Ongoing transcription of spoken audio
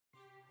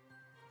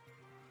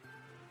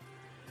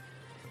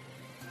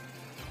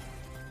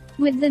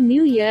With the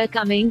new year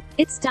coming,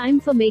 it's time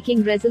for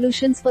making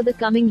resolutions for the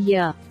coming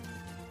year.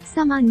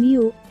 Some are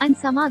new, and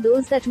some are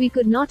those that we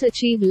could not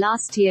achieve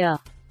last year.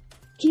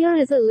 Here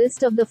is a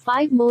list of the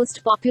 5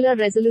 most popular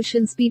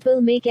resolutions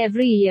people make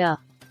every year.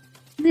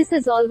 This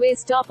is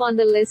always top on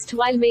the list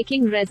while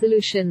making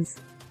resolutions.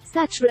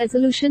 Such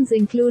resolutions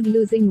include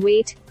losing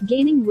weight,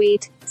 gaining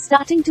weight,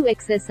 starting to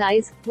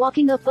exercise,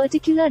 walking a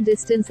particular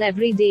distance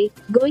every day,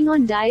 going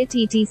on diet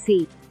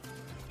etc.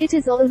 It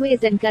is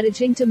always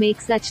encouraging to make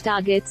such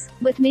targets,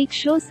 but make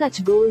sure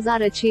such goals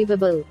are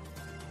achievable.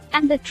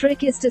 And the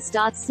trick is to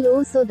start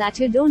slow so that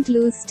you don't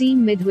lose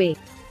steam midway.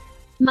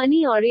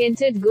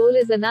 Money-oriented goal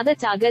is another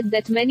target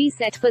that many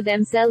set for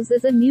themselves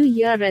as a New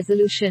Year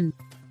resolution.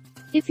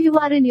 If you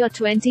are in your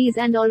 20s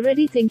and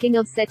already thinking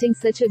of setting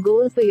such a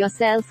goal for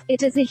yourself,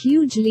 it is a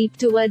huge leap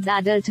towards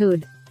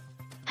adulthood.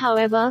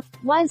 However,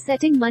 while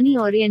setting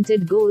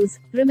money-oriented goals,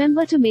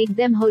 remember to make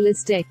them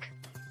holistic.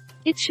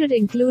 It should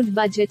include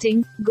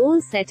budgeting,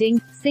 goal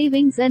setting,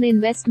 savings and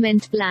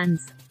investment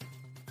plans.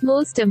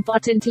 Most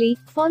importantly,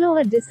 follow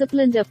a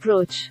disciplined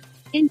approach.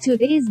 In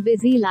today's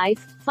busy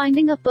life,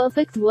 finding a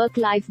perfect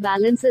work-life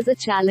balance is a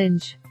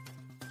challenge.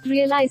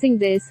 Realizing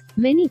this,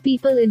 many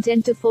people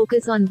intend to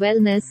focus on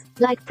wellness,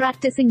 like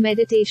practicing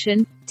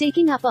meditation,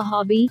 taking up a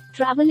hobby,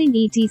 traveling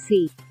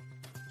etc.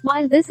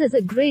 While this is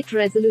a great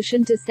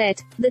resolution to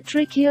set, the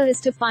trick here is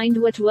to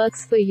find what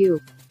works for you.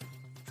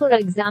 For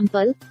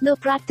example, though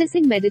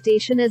practicing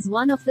meditation is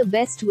one of the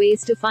best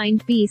ways to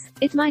find peace,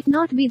 it might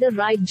not be the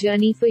right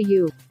journey for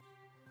you.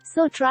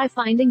 So try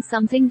finding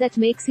something that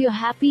makes you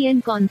happy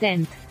and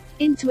content.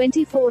 In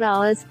 24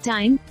 hours'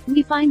 time,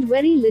 we find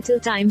very little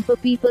time for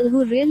people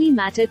who really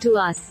matter to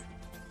us.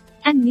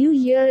 And New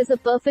Year is a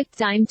perfect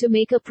time to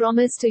make a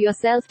promise to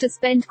yourself to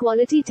spend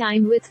quality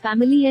time with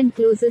family and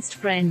closest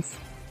friends.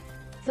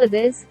 For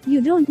this,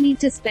 you don't need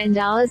to spend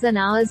hours and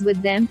hours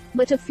with them,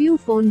 but a few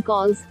phone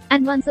calls,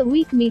 and once a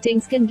week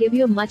meetings can give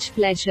you much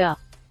pleasure.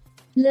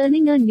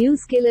 Learning a new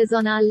skill is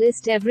on our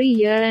list every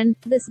year and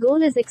this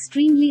goal is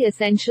extremely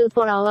essential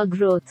for our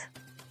growth.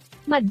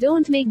 But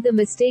don't make the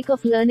mistake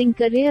of learning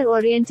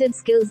career-oriented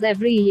skills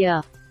every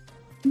year.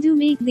 Do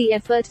make the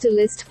effort to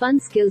list fun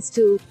skills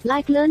too,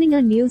 like learning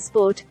a new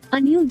sport, a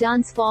new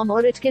dance form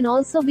or it can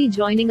also be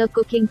joining a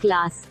cooking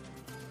class.